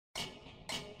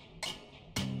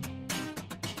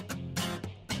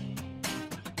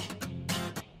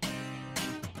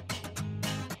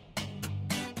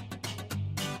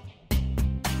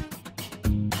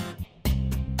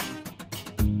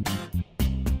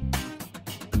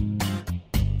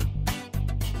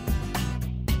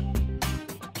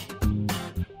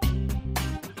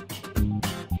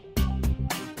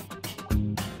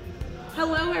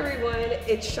Hello everyone,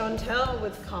 it's Chantel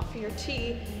with Coffee or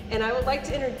Tea, and I would like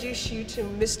to introduce you to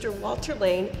Mr. Walter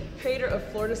Lane, creator of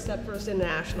Florida Steppers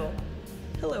International.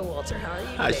 Hello Walter, how are you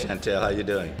today? Hi Chantel, how you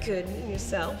doing? Good, and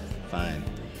yourself? Fine.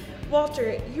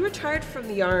 Walter, you retired from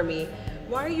the Army.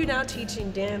 Why are you now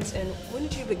teaching dance, and when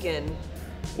did you begin?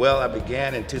 Well, I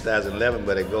began in 2011,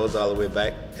 but it goes all the way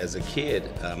back as a kid.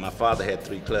 My father had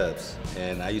 3 clubs,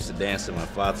 and I used to dance in my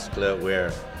father's club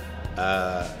where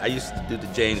I used to do the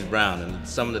James Brown, and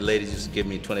some of the ladies used to give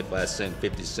me 25 cents,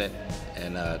 50 cents,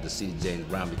 and to see James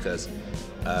Brown because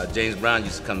James Brown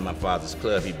used to come to my father's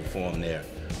club. He performed there.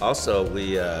 Also,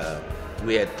 we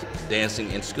had dancing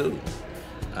in school.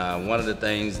 One of the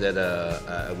things that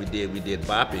we did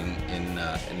bopping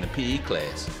in the PE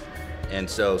class. And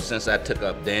so since I took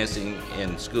up dancing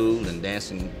in school and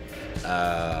dancing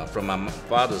from my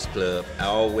father's club, I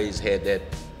always had that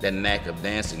knack of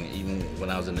dancing, even when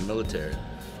I was in the military.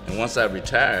 And once I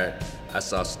retired, I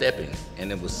saw stepping,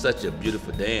 and it was such a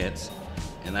beautiful dance.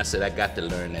 And I said, I got to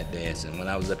learn that dance. And when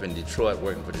I was up in Detroit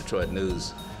working for Detroit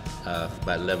News for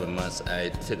about 11 months, I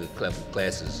took a couple of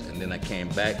classes, and then I came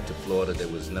back to Florida. There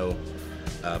was no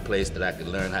place that I could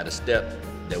learn how to step.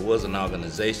 There was an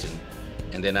organization,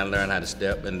 and then I learned how to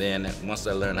step. And then once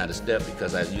I learned how to step,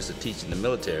 because I used to teach in the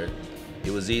military, it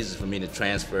was easy for me to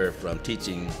transfer from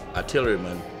teaching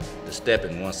artillerymen to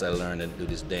stepping once I learned to do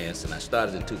this dance, and I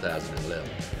started in 2011.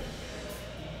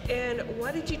 And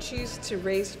why did you choose to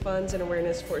raise funds and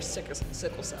awareness for sickle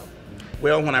cell?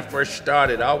 Well, when I first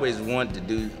started, I always wanted to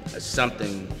do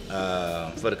something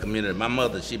for the community. My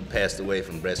mother, she passed away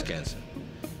from breast cancer,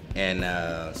 and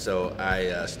so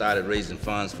I started raising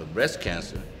funds for breast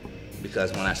cancer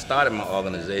because when I started my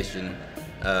organization,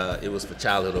 it was for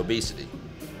childhood obesity.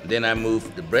 Then I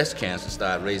moved to breast cancer,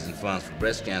 started raising funds for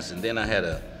breast cancer, and then I had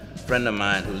a friend of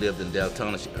mine who lived in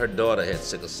Deltona. Her daughter had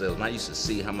sickle cell, and I used to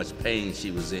see how much pain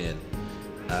she was in.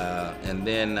 And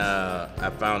then I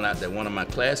found out that one of my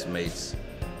classmates'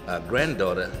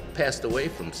 granddaughter passed away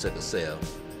from sickle cell.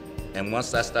 And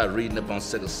once I started reading up on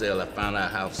sickle cell, I found out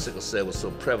how sickle cell was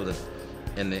so prevalent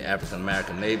in the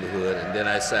African-American neighborhood, and then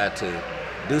I decided to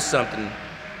do something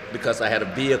because I had a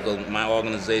vehicle, my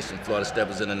organization, Florida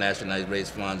Steppers International, I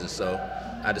raised funds, and so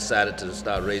I decided to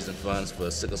start raising funds for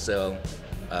sickle cell,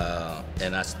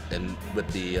 and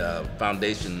with the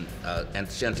foundation, and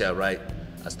Chantel Wright,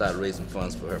 I started raising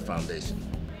funds for her foundation.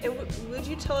 And would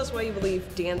you tell us why you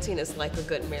believe dancing is like a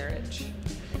good marriage?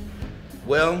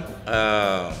 Well,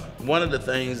 one of the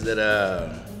things that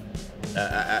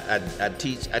I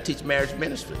teach marriage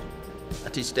ministry. I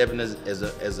teach stepping as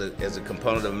a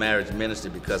component of marriage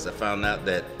ministry because I found out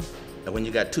that when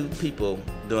you got 2 people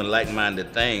doing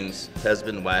like-minded things,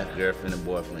 husband, wife, girlfriend, and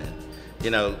boyfriend, you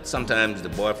know, sometimes the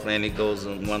boyfriend, he goes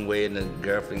one way and the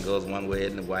girlfriend goes one way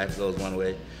and the wife goes one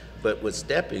way. But with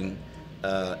stepping,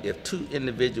 if 2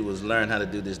 individuals learn how to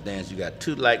do this dance, you got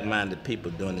 2 like-minded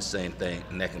people doing the same thing,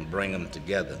 and that can bring them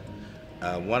together.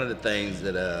 One of the things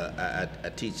that I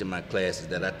teach in my class is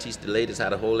that I teach the ladies how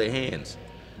to hold their hands.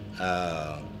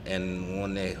 And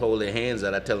when they hold their hands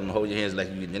out, I tell them to hold your hands like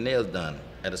you get your nails done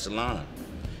at a salon.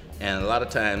 And a lot of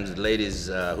times, ladies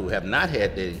who have not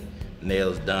had their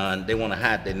nails done, they want to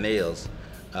hide their nails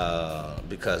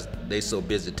because they're so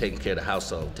busy taking care of the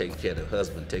household, taking care of the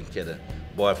husband, taking care of the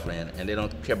boyfriend, and they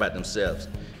don't care about themselves.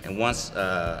 And once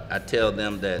I tell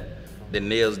them that their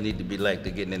nails need to be like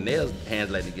they're getting their nails,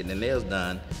 hands like they're getting their nails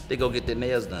done, they go get their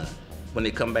nails done. When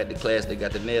they come back to class, they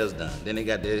got their nails done. Then they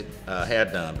got their hair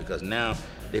done because now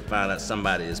they found out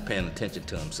somebody is paying attention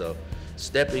to them. So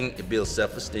stepping, it builds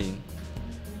self-esteem,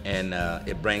 and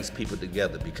it brings people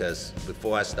together because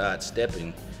before I started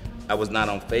stepping, I was not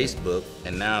on Facebook,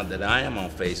 and now that I am on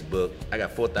Facebook, I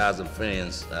got 4,000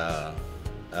 friends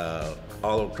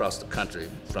all across the country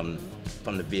from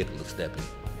the vehicle of stepping.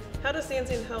 How does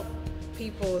dancing help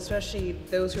people, especially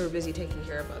those who are busy taking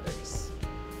care of others?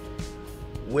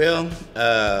 Well,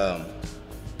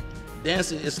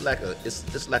 dancing is like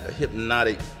a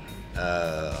hypnotic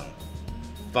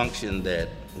function that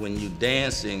when you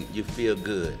dancing, you feel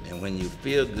good, and when you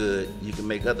feel good, you can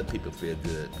make other people feel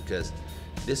good because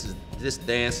this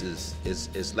dance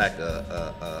is like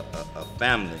a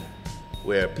family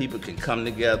where people can come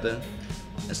together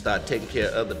and start taking care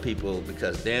of other people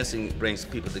because dancing brings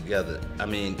people together. I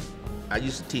mean, I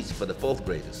used to teach for the 4th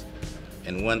graders.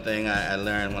 And one thing I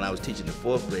learned when I was teaching the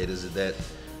 4th graders is that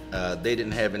they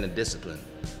didn't have any discipline.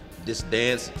 This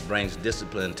dance brings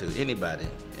discipline to anybody.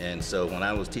 And so when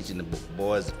I was teaching the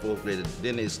boys, the 4th graders,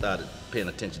 then they started paying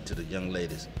attention to the young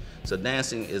ladies. So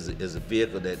dancing is a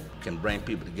vehicle that can bring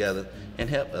people together and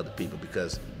help other people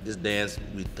because this dance,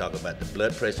 we talk about the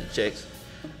blood pressure checks,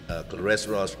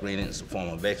 cholesterol screening. It's a form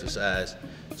of exercise.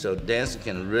 So dancing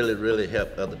can really, really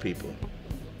help other people.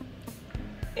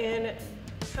 And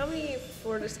how many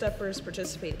Florida Steppers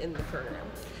participate in the program?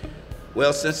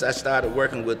 Well, since I started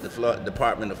working with the Florida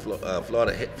Department of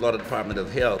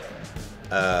Health,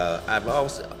 I've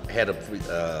also had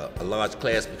a large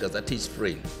class because I teach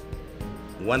free.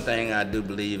 One thing I do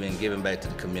believe in giving back to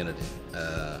the community.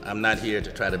 I'm not here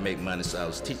to try to make money, so I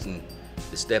was teaching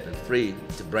the stepping free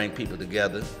to bring people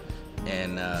together.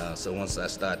 And so once I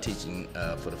started teaching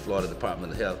for the Florida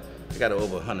Department of Health, I got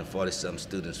over 140-some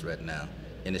students right now,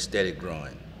 and it's steady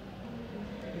growing.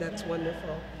 That's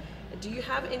wonderful. Do you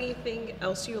have anything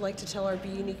else you would like to tell our Be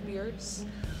Unique viewers?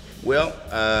 Well,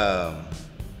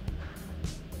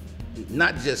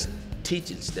 not just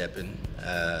teaching stepping.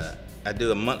 I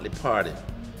do a monthly party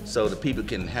so the people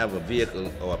can have a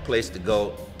vehicle or a place to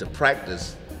go to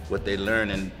practice what they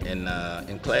learn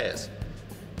in class.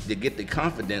 They get the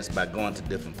confidence by going to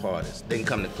different parties. They can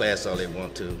come to class all they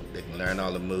want to, they can learn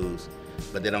all the moves,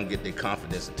 but they don't get their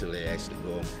confidence until they actually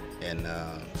go and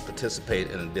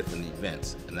participate in the different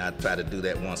events. And I try to do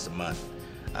that once a month.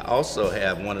 I also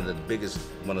have one of the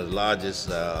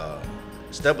largest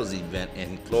steppers event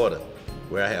in Florida,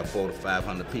 where I have 400 to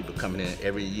 500 people coming in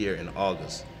every year in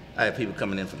August. I have people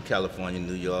coming in from California,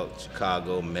 New York,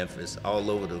 Chicago, Memphis,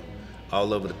 all over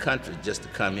the country just to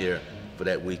come here for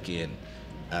that weekend.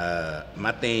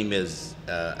 My theme is,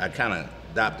 I kind of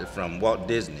adopted from Walt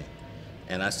Disney.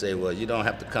 And I say, well, you don't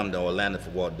have to come to Orlando for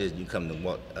Walt Disney, you come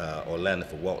to Orlando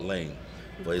for Walt Lane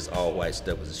for his all-white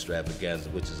steppers extravaganza,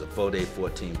 which is a 4-day,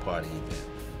 14-party event.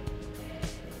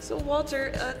 So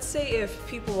Walter, let's say if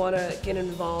people want to get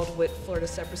involved with Florida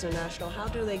Steppers International, how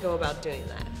do they go about doing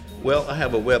that? Well, I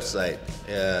have a website,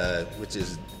 which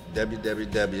is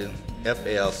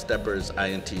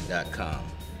www.flsteppersint.com.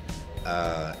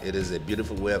 It is a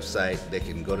beautiful website. They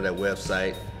can go to that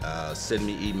website, send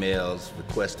me emails,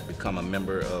 request to become a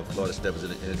member of Florida Steppers,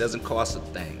 and it doesn't cost a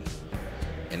thing.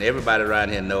 And everybody around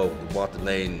here knows Walter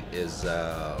Lane is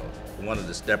one of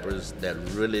the steppers that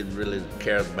really, really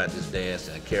cares about this dance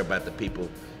and care about the people,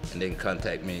 and they can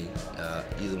contact me,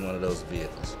 either one of those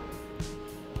vehicles.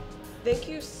 Thank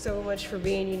you so much for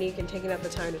being unique and taking out the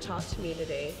time to talk to me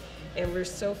today. And we're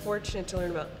so fortunate to learn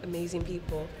about amazing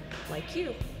people like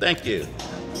you. Thank you.